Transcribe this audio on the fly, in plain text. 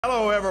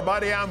Hello,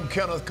 everybody. I'm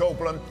Kenneth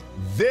Copeland.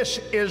 This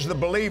is the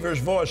Believer's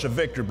Voice of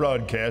Victory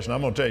broadcast, and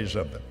I'm going to tell you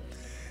something.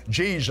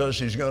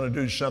 Jesus is going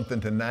to do something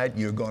tonight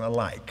you're going to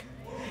like.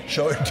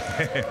 So,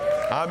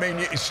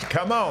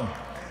 come on.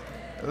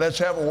 Let's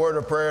have a word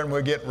of prayer, and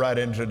we'll get right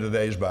into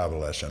today's Bible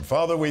lesson.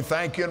 Father, we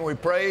thank you and we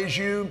praise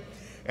you,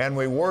 and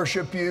we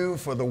worship you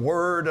for the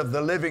word of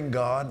the living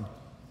God,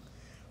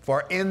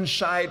 for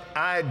insight,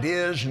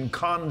 ideas, and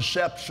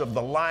concepts of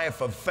the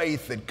life of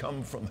faith that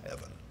come from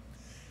heaven.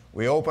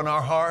 We open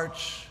our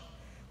hearts,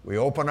 we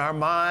open our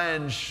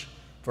minds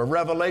for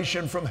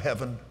revelation from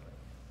heaven,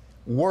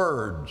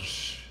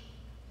 words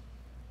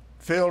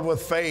filled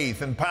with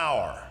faith and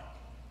power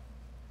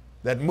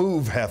that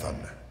move heaven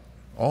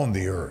on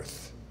the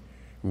earth.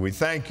 We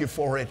thank you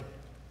for it,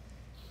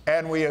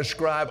 and we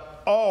ascribe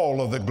all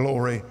of the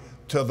glory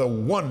to the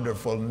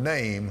wonderful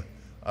name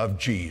of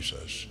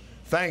Jesus.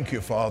 Thank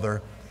you,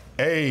 Father.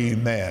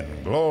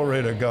 Amen.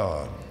 Glory to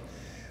God.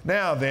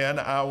 Now then,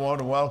 I want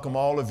to welcome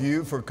all of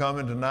you for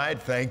coming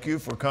tonight. Thank you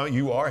for coming.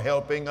 You are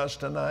helping us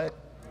tonight.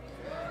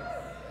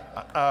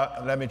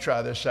 Let me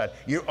try this side.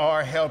 You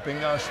are helping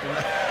us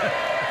tonight.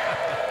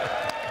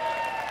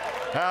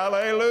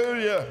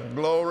 Hallelujah.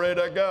 Glory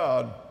to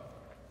God.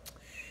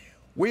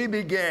 We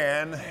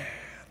began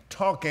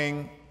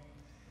talking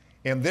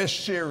in this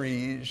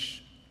series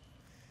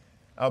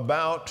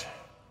about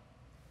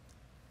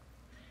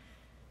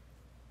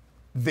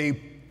the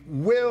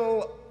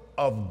will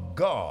of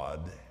God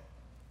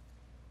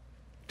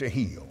to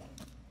heal.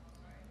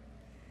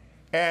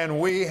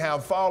 And we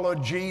have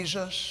followed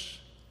Jesus.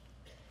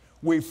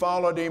 We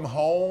followed him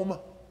home.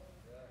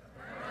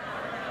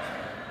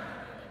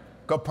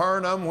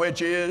 Capernaum,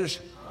 which is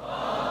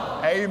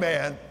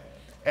amen.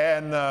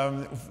 And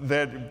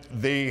the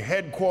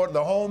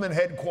home and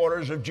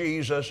headquarters of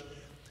Jesus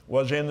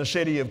was in the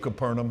city of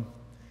Capernaum.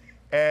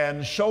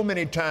 And so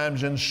many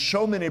times in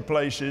so many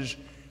places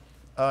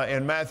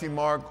in Matthew,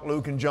 Mark,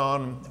 Luke, and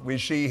John, we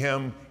see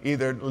him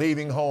either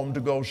leaving home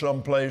to go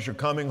someplace or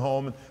coming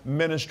home,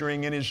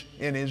 ministering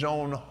in his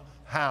own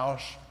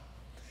house.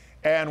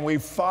 And we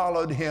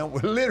followed him, we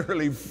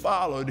literally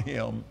followed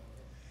him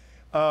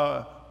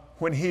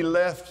when he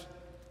left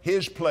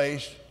his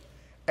place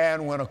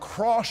and went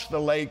across the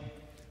lake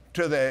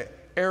to the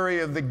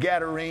area of the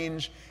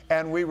Gadarenes,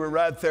 and we were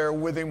right there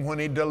with him when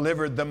he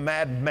delivered the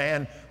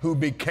madman who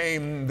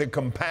became the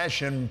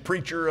compassion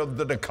preacher of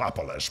the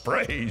Decapolis.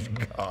 Praise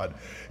God.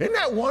 Isn't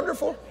that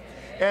wonderful?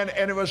 And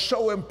it was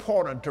so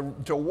important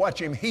to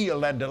watch him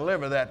heal and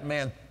deliver that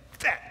man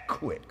that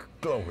quick.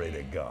 Glory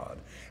to God.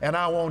 And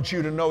I want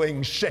you to know he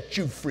can set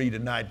you free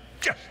tonight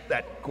just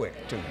that quick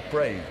too.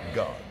 Praise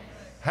God.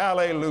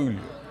 Hallelujah.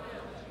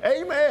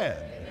 Amen.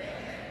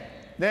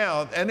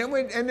 Now, and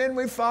then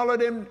we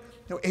followed him.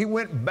 He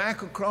went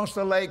back across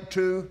the lake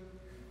to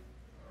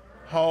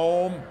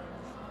home,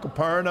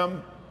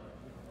 Capernaum,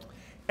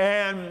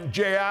 and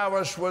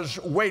Jairus was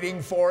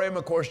waiting for him.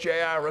 Of course,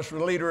 Jairus was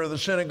the leader of the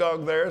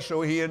synagogue there,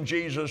 so he and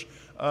Jesus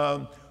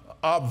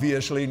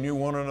obviously knew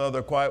one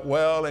another quite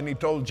well, and he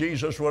told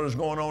Jesus what was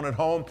going on at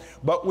home.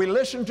 But we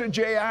listened to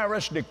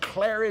Jairus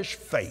declare his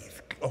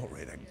faith.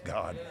 Glory to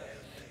God.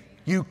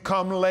 You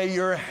come lay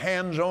your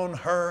hands on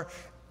her,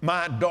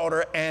 my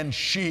daughter, and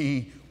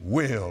she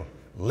will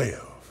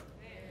live.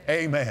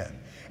 Amen.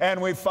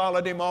 And we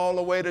followed him all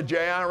the way to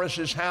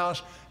Jairus'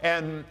 house,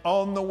 and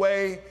on the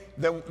way,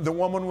 the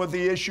woman with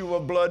the issue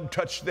of blood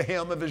touched the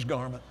hem of his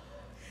garment.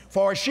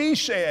 For she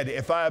said,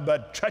 if I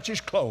but touch his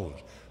clothes,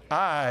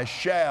 I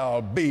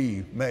shall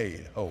be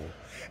made whole.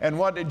 And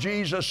what did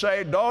Jesus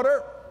say?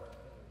 Daughter,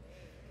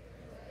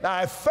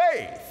 thy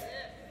faith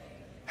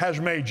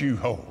has made you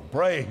whole.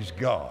 Praise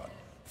God.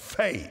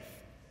 Faith.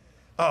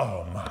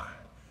 Oh my.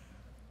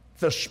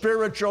 The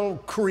spiritual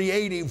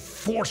creative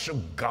force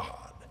of God.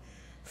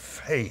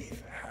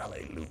 Faith.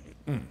 Hallelujah.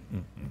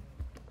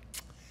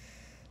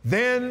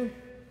 Then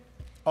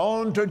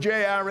on to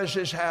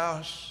Jairus'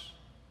 house,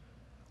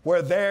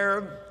 where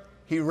there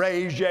he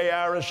raised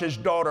Jairus'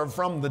 daughter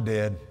from the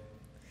dead,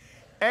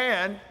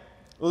 and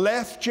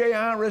left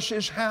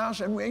Jairus'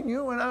 house, and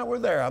you and I were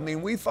there. I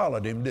mean, we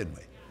followed him, didn't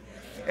we?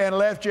 And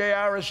left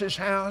Jairus'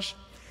 house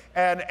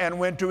and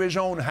went to his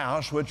own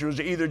house, which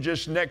was either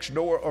just next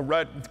door or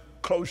right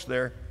close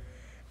there.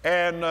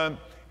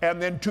 And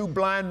then two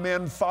blind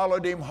men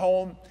followed him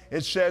home.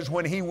 It says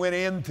when he went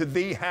into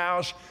the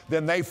house,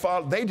 then they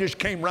just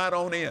came right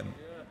on in.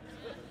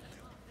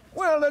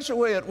 Well, that's the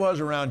way it was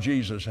around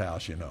Jesus'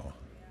 house, you know.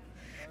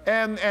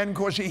 And of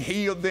course he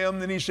healed them,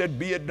 then he said,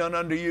 be it done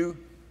unto you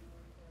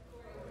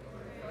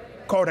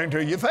according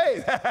to your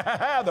faith.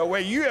 The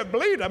way you have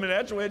believed, I mean,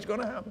 that's the way it's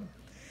going to happen.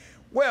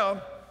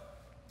 Well,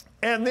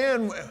 and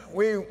then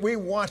we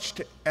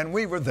watched and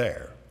we were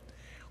there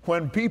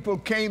when people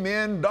came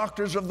in,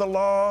 doctors of the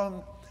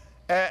law,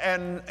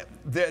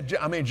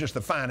 I mean, just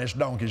the finest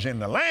donkeys in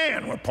the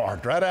land were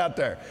parked right out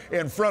there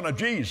in front of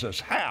Jesus'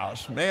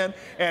 house, man.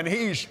 And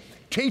he's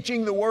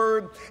teaching the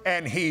Word,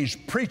 and he's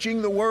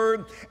preaching the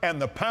Word, and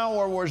the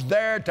power was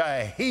there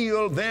to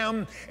heal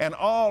them. And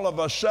all of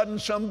a sudden,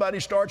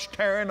 somebody starts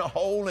tearing a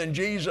hole in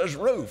Jesus'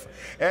 roof.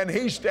 And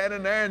he's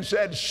standing there and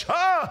said,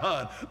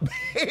 "Son,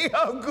 be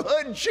of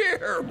good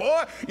cheer,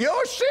 boy.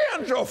 Your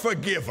sins are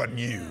forgiven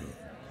you."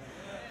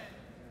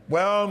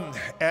 Well,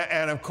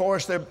 and of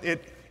course,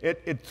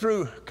 it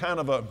threw kind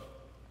of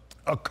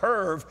a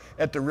curve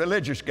at the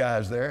religious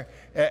guys there,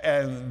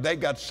 and they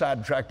got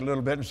sidetracked a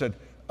little bit and said,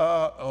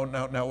 "Oh,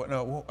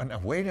 no,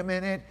 wait a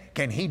minute.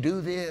 Can he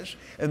do this?"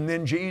 And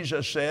then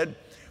Jesus said,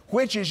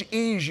 "Which is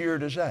easier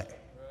to say?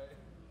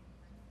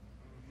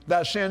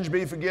 Thy sins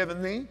be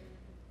forgiven thee?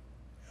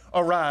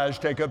 Arise,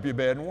 take up your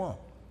bed and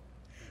walk."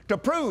 To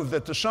prove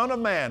that the Son of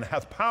Man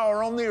hath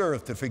power on the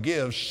earth to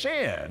forgive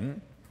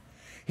sin,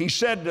 he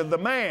said to the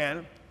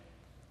man,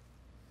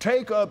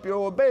 "Take up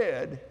your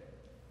bed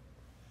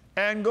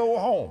and go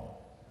home."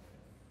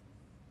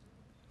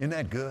 Isn't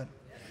that good?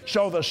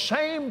 So the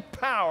same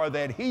power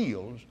that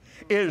heals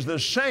is the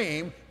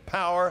same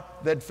power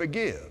that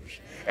forgives.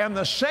 And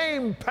the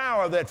same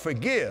power that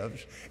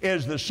forgives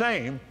is the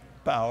same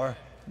power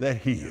that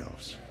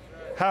heals.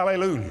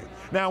 Hallelujah.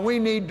 Now we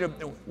need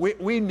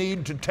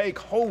to take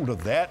hold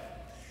of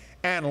that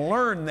and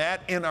learn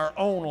that in our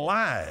own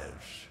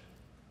lives.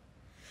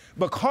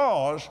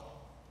 Because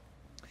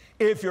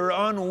if you're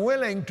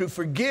unwilling to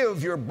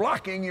forgive, you're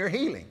blocking your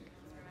healing.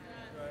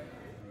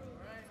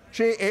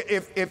 See,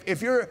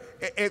 if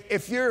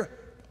you're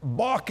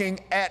balking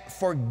at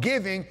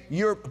forgiving,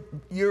 you're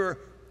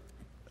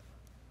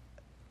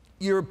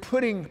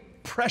putting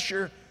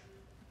pressure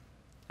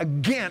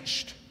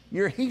against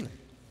your healing.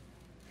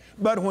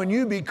 But when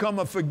you become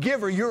a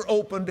forgiver, you're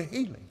open to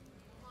healing.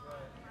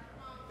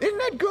 Isn't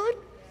that good?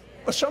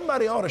 Well,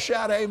 somebody ought to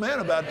shout amen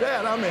about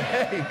that. I mean,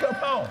 hey, come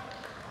on.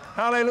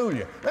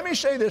 Hallelujah. Let me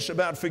say this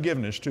about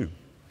forgiveness too.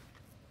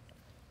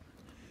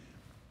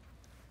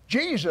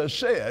 Jesus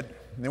said,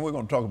 and then we're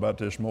going to talk about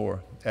this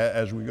more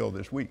as we go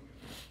this week.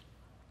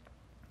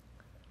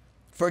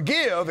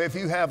 Forgive if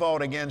you have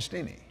aught against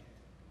any.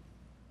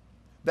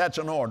 That's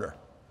an order.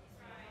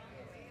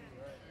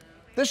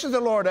 This is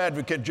the Lord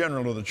Advocate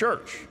General of the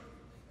church.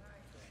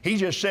 He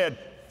just said,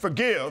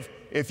 forgive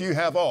if you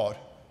have aught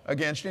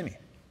against any.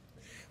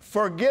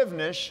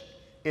 Forgiveness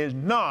is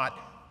not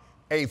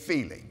a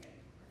feeling.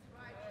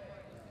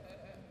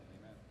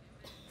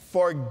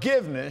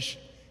 Forgiveness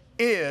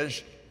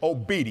is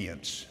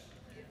obedience.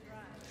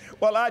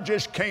 Well, I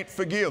just can't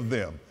forgive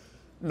them.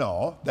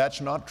 No,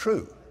 that's not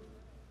true.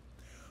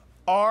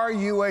 Are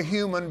you a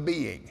human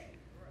being?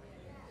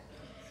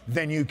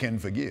 Then you can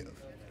forgive.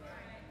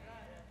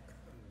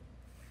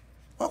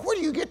 Well, where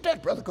do you get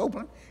that, Brother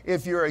Copeland?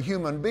 If you're a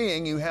human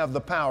being, you have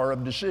the power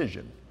of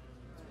decision.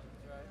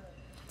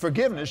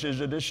 Forgiveness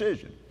is a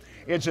decision.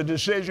 It's a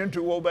decision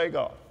to obey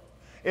God.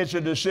 It's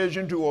a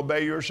decision to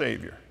obey your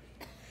Savior.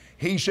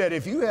 He said,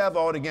 if you have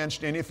aught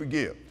against any,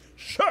 forgive.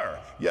 Sir,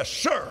 yes,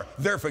 sir,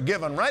 they're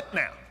forgiven right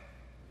now.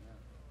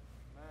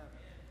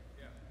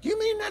 You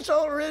mean that's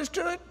all there is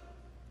to it?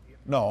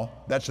 No,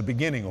 that's the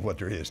beginning of what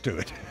there is to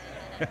it.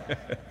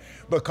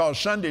 Because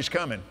Sunday's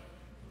coming.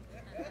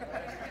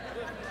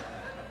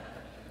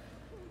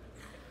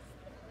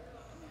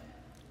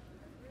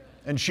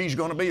 And she's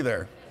going to be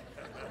there.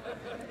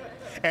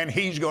 And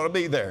he's going to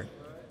be there.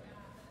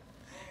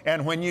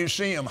 And when you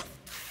see him,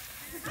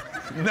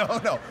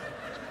 no.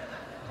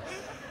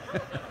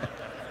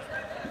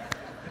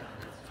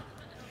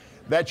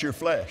 That's your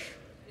flesh.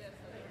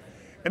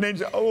 And then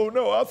you say, oh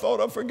no, I thought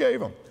I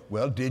forgave him.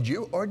 Well, did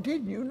you or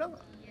did you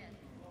not?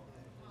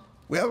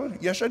 Well,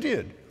 yes, I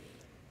did.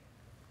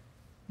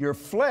 Your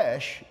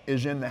flesh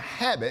is in the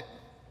habit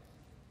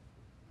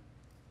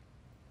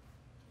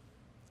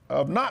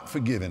of not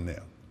forgiving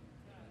them.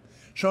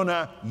 So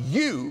now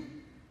you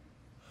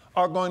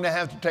are going to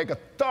have to take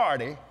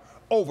authority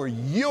over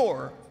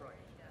your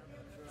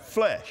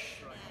flesh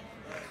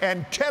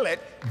and tell it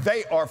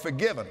they are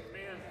forgiven.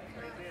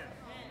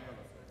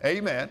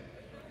 Amen.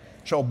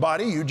 So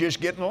body, you just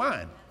get in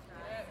line.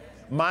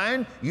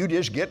 Mind, you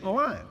just get in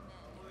line.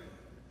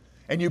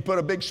 And you put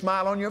a big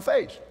smile on your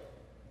face.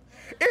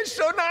 It's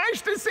so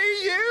nice to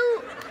see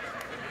you.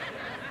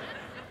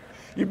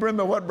 You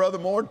remember what Brother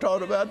Moore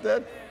taught about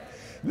that?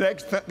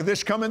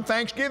 This coming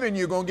Thanksgiving,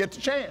 you're going to get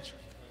the chance.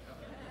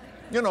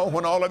 You know,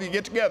 when all of you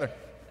get together.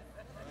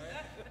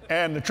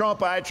 And the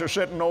Trumpites are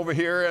sitting over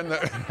here and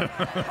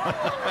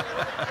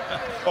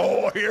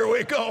oh, here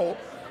we go.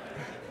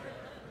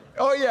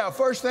 Oh yeah,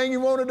 first thing you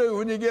want to do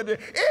when you get there,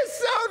 it's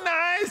so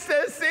nice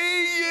to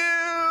see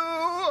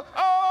you.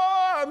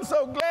 Oh, I'm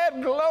so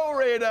glad,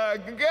 glory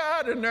to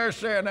God. And they're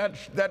saying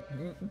that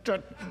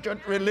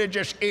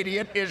religious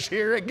idiot is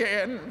here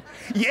again.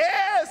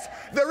 Yes,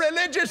 the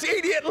religious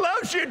idiot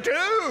loves you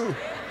too.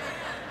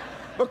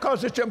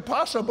 Because it's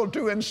impossible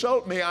to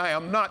insult me. I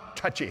am not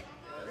touchy.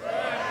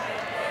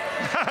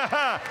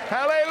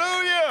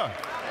 Hallelujah.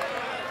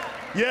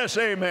 Yes,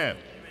 amen.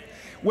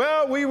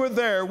 Well, we were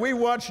there. We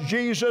watched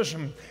Jesus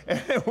and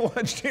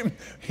watched him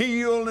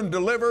heal and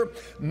deliver.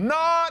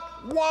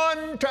 Not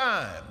one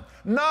time,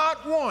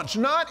 not once,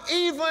 not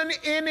even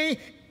any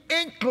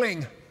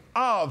inkling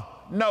of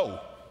no.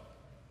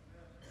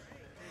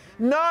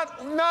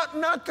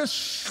 Not the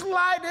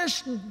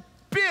slightest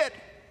bit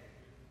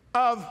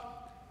of,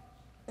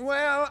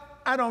 well,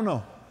 I don't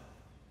know.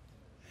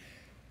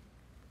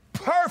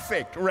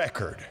 Perfect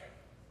record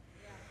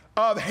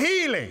of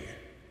healing,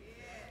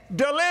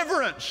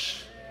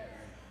 deliverance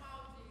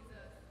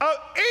of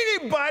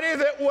anybody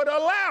that would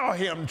allow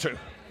him to.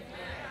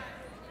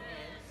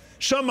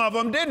 Some of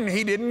them didn't.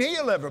 He didn't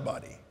heal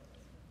everybody.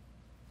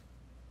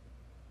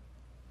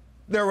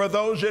 There were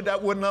those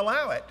that wouldn't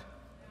allow it.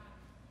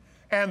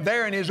 And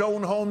there in his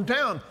own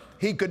hometown,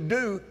 he could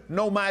do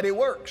no mighty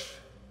works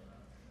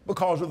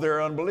because of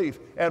their unbelief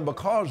and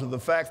because of the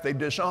fact they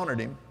dishonored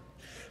him.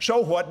 So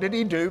what did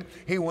he do?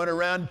 He went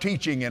around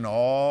teaching in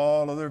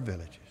all of their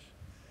villages.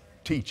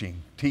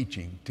 Teaching,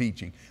 teaching,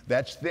 teaching.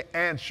 That's the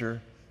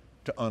answer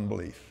to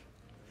unbelief.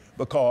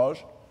 Because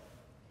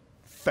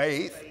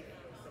faith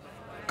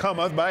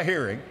cometh by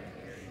hearing,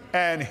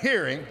 and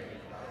hearing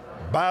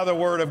by the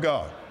word of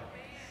God.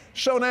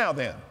 So now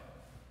then,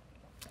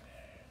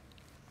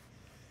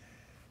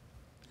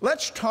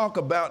 let's talk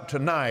about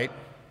tonight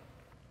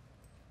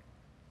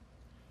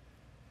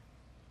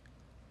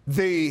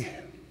the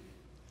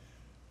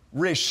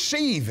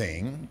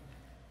receiving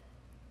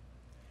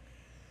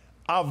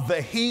of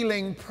the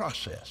healing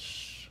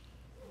process.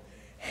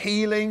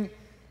 Healing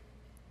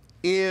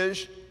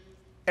is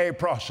a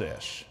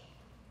process.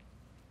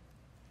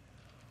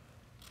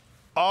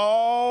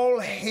 All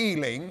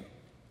healing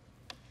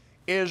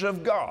is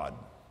of God.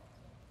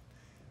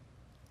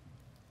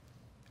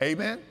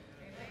 Amen?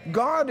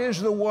 God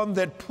is the one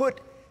that put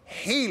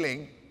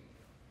healing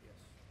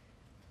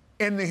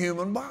in the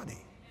human body.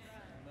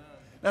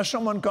 Now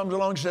someone comes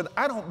along and said,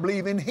 I don't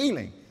believe in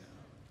healing.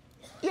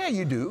 Yeah,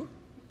 you do.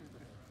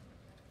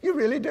 You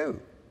really do.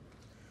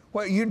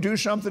 Well, you do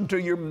something to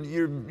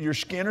your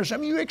skin or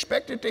something, you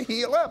expect it to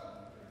heal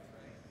up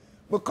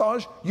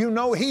because you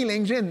know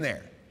healing's in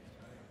there.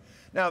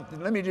 Now,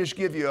 let me just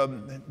give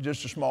you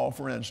just a small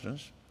for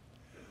instance.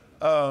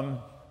 Well,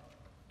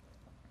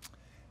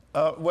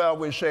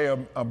 we say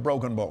a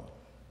broken bone.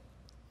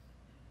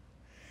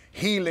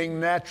 Healing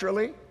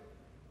naturally,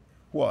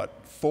 what,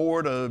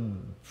 4 to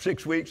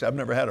 6 weeks? I've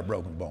never had a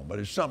broken bone, but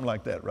it's something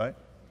like that, right?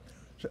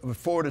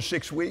 4 to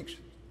 6 weeks.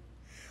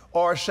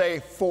 Or say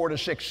 4 to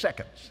 6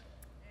 seconds.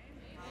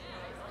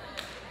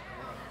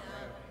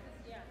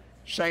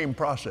 Same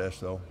process,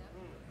 though.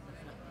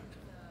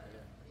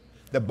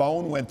 The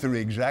bone went through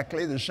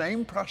exactly the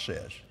same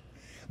process.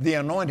 The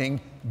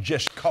anointing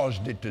just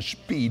caused it to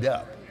speed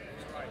up.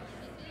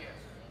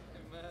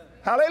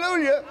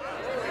 Hallelujah.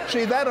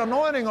 See, that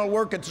anointing will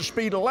work at the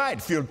speed of light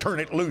if you'll turn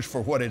it loose for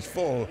what it's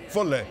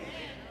fully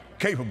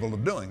capable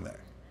of doing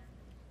there.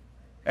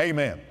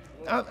 Amen.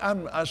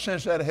 I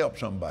sense that'll help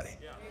somebody.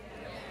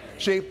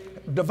 See,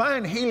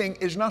 divine healing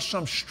is not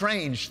some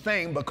strange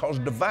thing because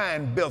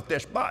divine built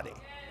this body.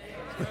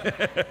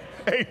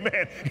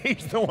 Amen.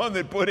 He's the one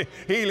that put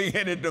healing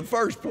in it in the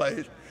first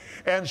place.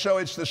 And so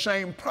it's the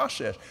same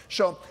process.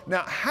 So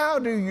now how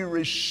do you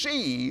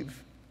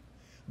receive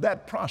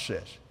that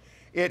process?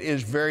 It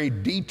is very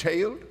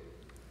detailed,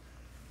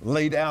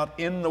 laid out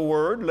in the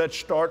Word. Let's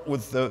start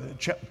with the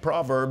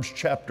Proverbs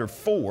chapter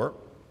 4,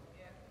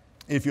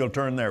 if you'll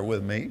turn there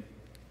with me.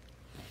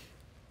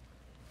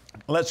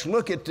 Let's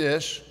look at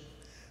this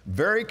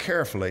very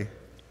carefully.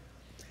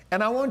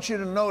 And I want you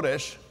to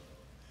notice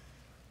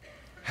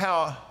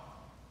how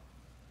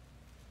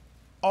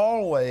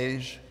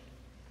always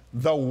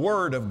the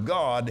Word of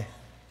God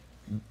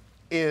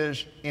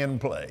is in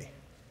play.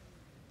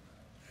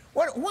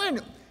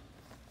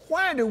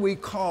 Why do we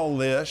call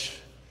this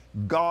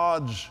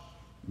God's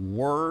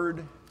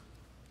Word?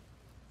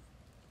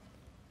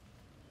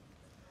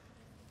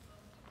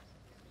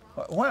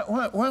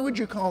 Why would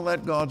you call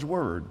that God's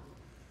Word?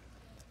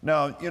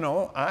 Now, you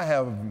know, I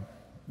have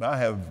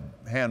a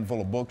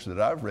handful of books that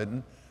I've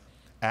written.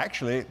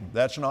 Actually,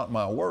 that's not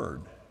my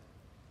word.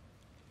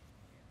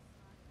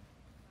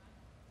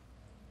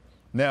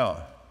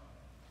 Now,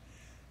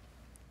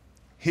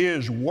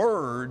 His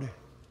Word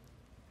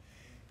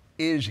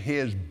is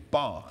His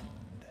bond.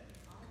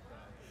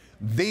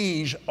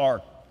 These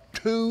are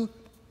two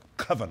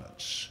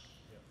covenants.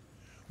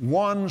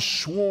 One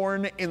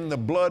sworn in the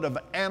blood of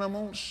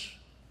animals,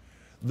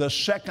 the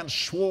second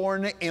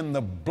sworn in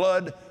the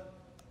blood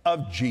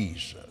of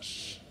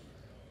Jesus.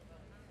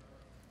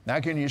 Now,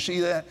 can you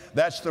see that?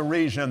 That's the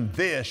reason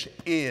this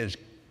is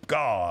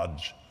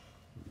God's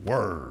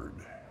Word.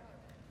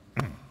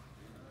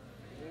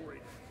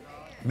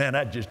 Man,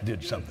 that just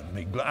did something to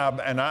me.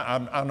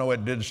 I know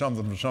it did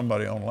something to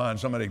somebody online.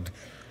 Somebody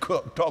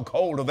took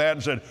hold of that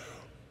and said,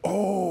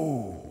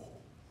 oh,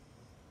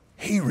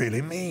 he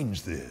really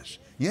means this.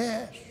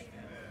 Yes.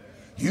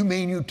 You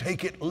mean you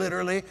take it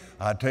literally?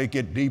 I take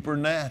it deeper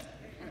than that.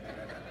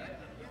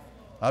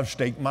 I've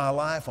staked my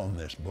life on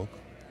this book.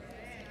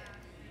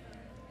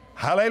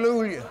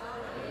 Hallelujah.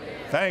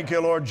 Thank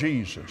you, Lord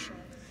Jesus.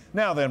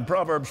 Now then,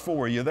 Proverbs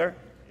 4, are you there?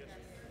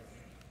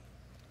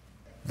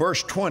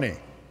 Verse 20.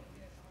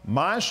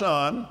 My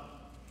son,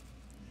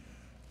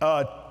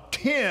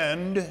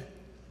 attend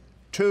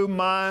to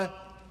my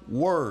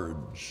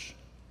words.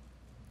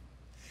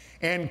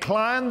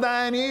 Incline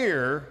thine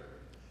ear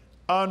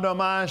unto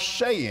my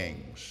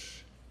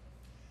sayings.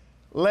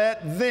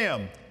 Let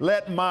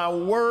my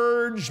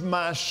words,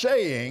 my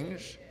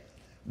sayings,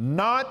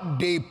 not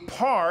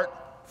depart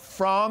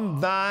from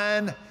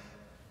thine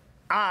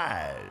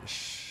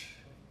eyes.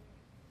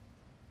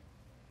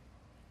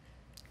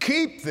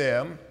 Keep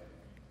them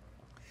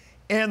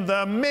in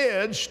the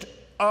midst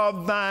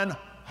of thine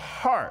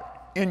heart,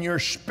 in your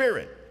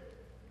spirit.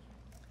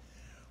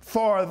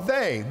 For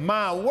they,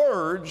 my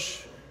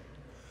words,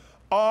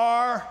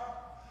 are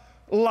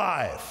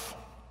life.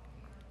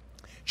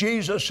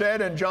 Jesus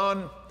said in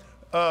John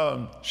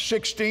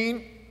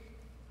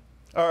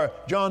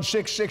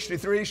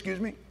 6:63, excuse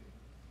me,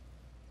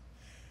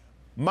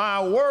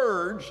 my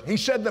words, he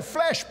said, the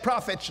flesh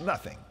profits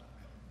nothing.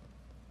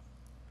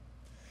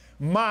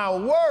 My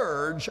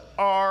words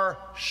are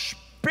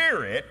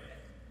spirit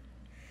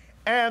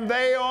and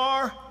they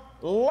are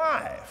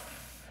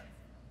life.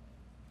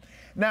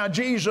 Now,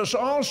 Jesus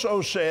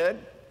also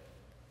said,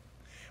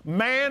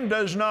 man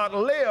does not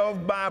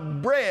live by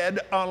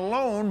bread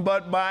alone,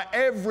 but by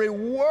every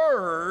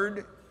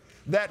word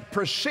that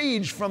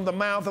proceeds from the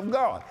mouth of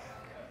God.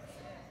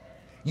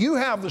 You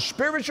have the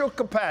spiritual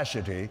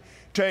capacity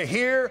to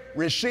hear,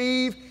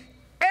 receive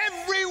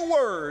every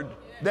word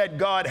that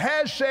God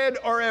has said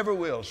or ever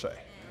will say.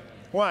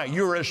 Why?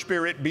 You're a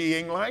spirit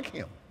being like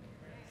Him.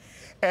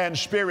 And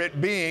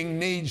spirit being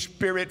needs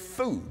spirit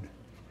food.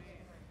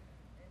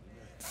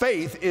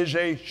 Faith is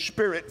a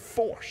spirit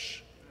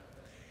force.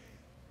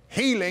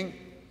 Healing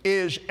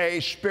is a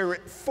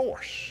spirit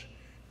force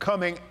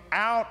coming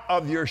out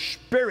of your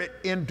spirit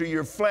into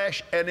your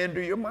flesh and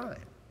into your mind.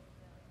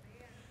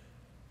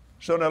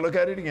 So now look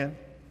at it again.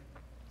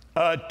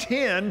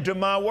 Attend to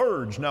my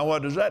words. Now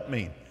what does that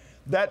mean?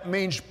 That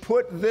means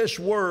put this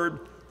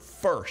word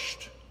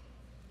first.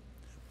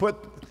 Put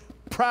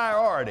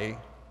priority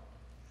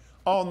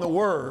on the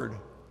word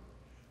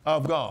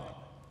of God.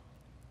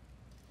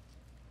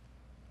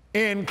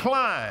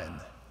 Incline.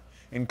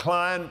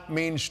 Incline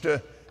means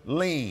to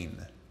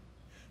lean.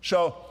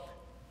 So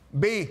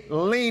be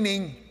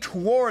leaning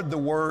toward the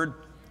word,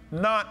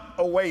 not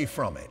away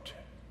from it.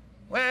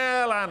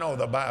 Well, I know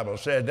the Bible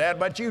said that,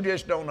 but you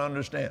just don't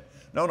understand.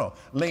 No,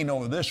 lean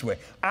over this way.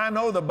 I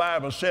know the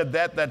Bible said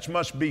that. That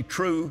must be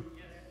true.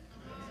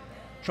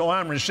 So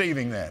I'm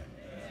receiving that.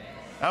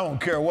 I don't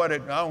care what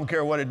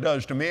it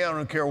does to me. I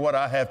don't care what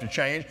I have to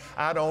change.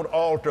 I don't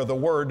alter the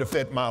word to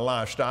fit my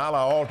lifestyle. I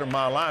alter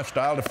my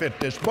lifestyle to fit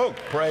this book.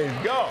 Praise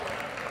God.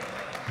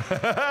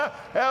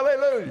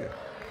 Hallelujah.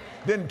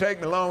 Didn't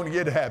take me long to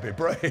get happy.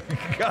 Praise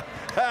God.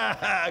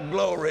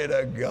 Glory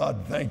to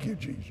God. Thank you,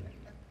 Jesus.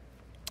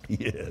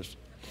 Yes.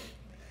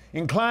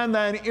 Incline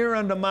thine ear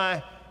unto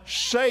my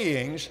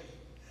sayings.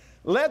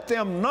 Let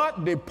them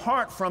not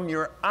depart from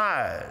your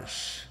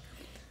eyes.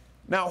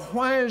 Now,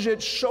 why is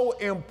it so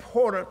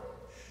important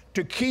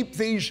to keep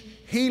these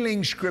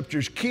healing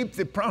scriptures, keep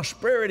the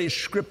prosperity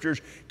scriptures,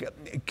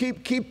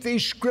 keep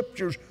these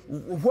scriptures,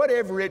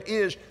 whatever it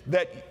is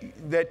that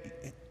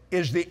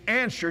is the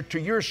answer to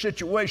your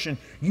situation?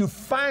 You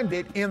find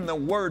it in the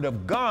Word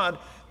of God.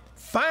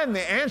 Find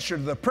the answer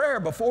to the prayer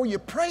before you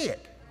pray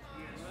it.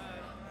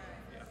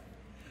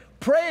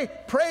 Pray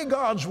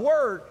God's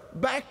Word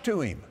back to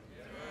Him.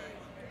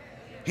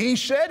 He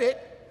said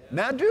it,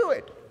 now do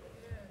it.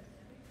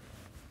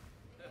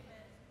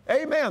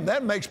 Amen.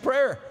 That makes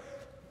prayer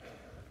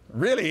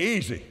really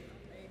easy.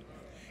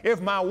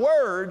 If my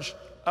words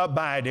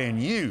abide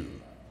in you,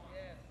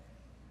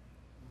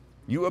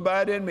 you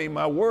abide in me,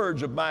 my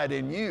words abide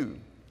in you.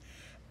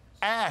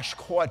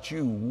 Ask what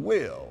you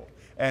will,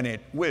 and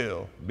it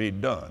will be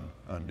done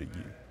unto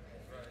you.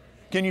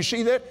 Can you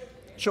see that?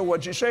 So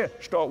what you say?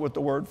 Start with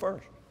the word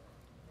first.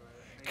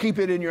 Keep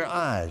it in your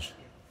eyes.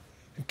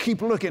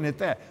 Keep looking at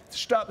that.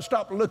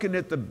 Stop looking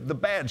at the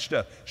bad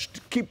stuff.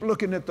 Keep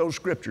looking at those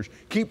scriptures.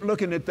 Keep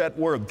looking at that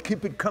word.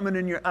 Keep it coming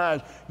in your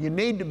eyes. You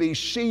need to be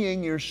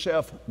seeing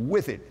yourself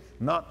with it,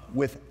 not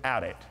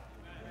without it.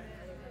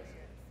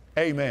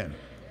 Amen.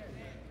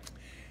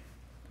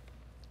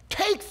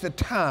 Take the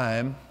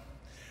time,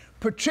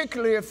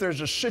 particularly if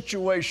there's a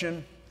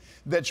situation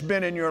that's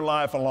been in your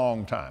life a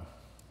long time.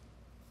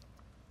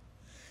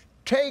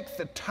 Take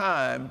the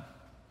time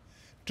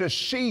to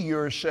see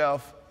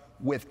yourself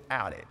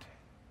without it.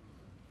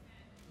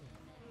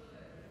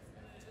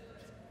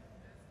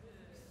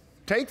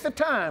 Take the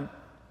time.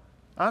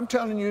 I'm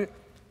telling you,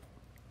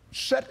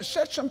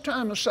 set some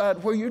time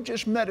aside where you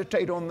just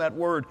meditate on that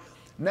word.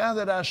 Now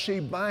that I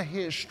see by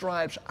His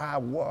stripes I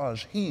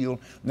was healed.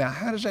 Now,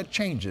 how does that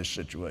change this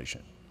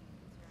situation?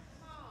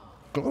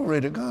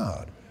 Glory to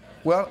God.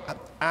 Well,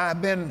 I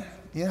can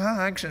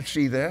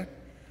see that.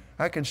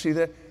 I can see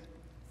that.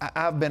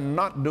 I've been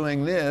not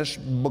doing this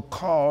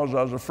because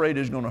I was afraid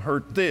it's going to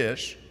hurt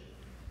this.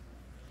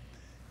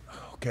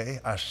 Okay,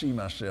 I see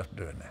myself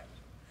doing that.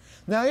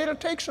 Now, it'll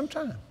take some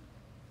time.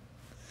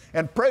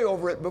 And pray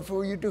over it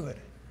before you do it.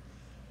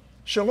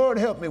 So, Lord,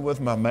 help me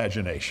with my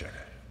imagination.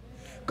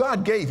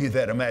 God gave you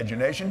that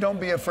imagination. Don't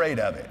be afraid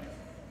of it.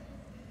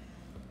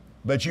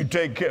 But you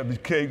take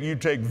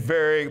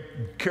very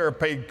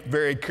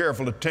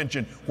careful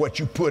attention what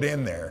you put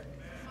in there,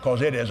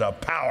 because it is a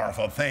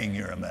powerful thing,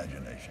 your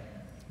imagination.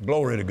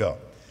 Glory to God.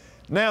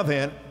 Now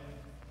then,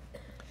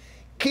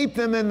 keep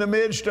them in the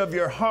midst of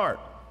your heart.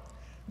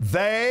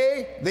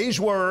 These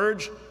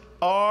words,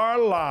 are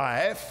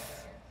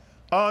life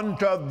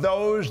unto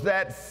those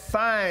that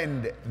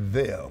find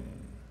them.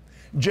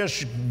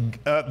 Just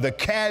the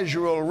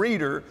casual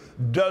reader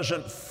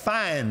doesn't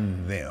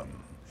find them,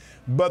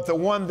 but the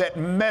one that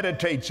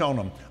meditates on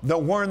them, the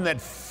one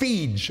that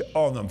feeds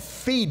on them,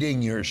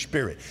 feeding your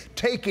spirit,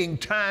 taking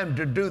time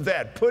to do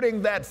that,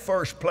 putting that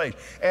first place,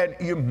 and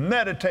you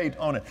meditate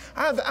on it.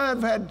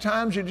 I've had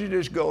times that you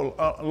just go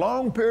a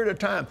long period of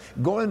time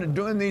going and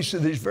doing these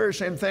very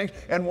same things,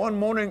 and one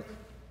morning,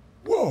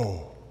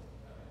 whoa,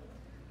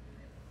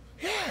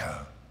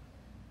 yeah,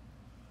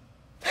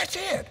 that's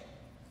it.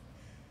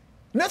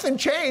 Nothing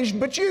changed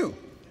but you.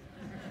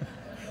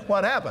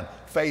 What happened?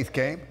 Faith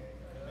came.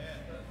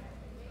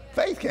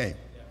 Faith came.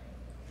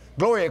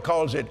 Gloria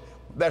calls it,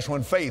 that's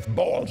when faith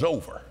boils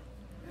over.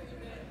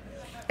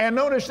 And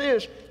notice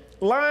this,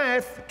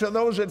 life to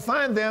those that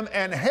find them,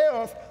 and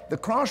health, the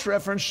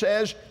cross-reference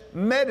says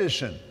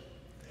medicine.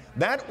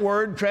 That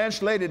word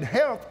translated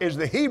health is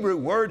the Hebrew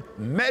word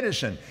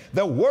medicine.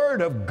 The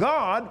Word of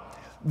God,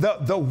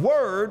 the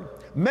Word,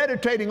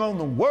 meditating on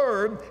the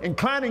Word,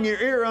 inclining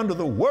your ear unto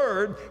the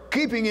Word,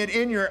 keeping it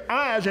in your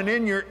eyes and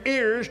in your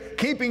ears,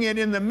 keeping it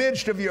in the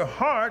midst of your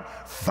heart,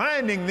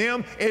 finding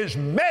them is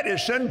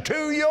medicine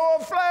to your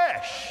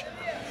flesh.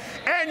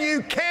 And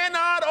you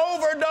cannot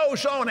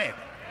overdose on it.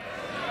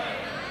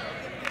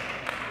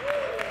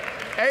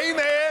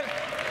 Amen.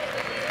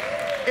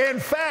 In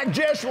fact,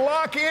 just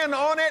lock in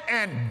on it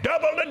and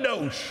double the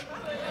dose.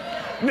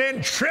 And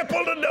then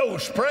triple the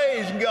dose.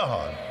 Praise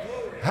God.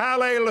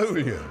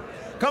 Hallelujah.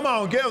 Come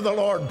on, give the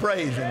Lord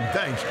praise and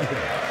thanksgiving.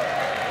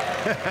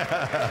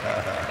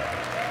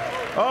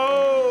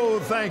 Oh,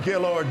 thank you,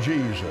 Lord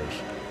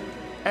Jesus.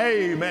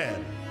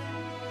 Amen.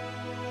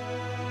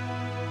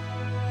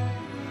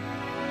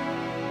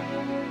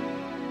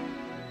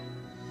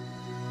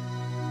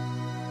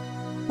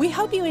 We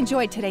hope you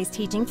enjoyed today's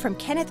teaching from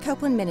Kenneth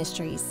Copeland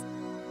Ministries.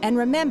 And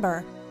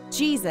remember,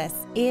 Jesus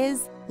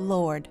is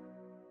Lord.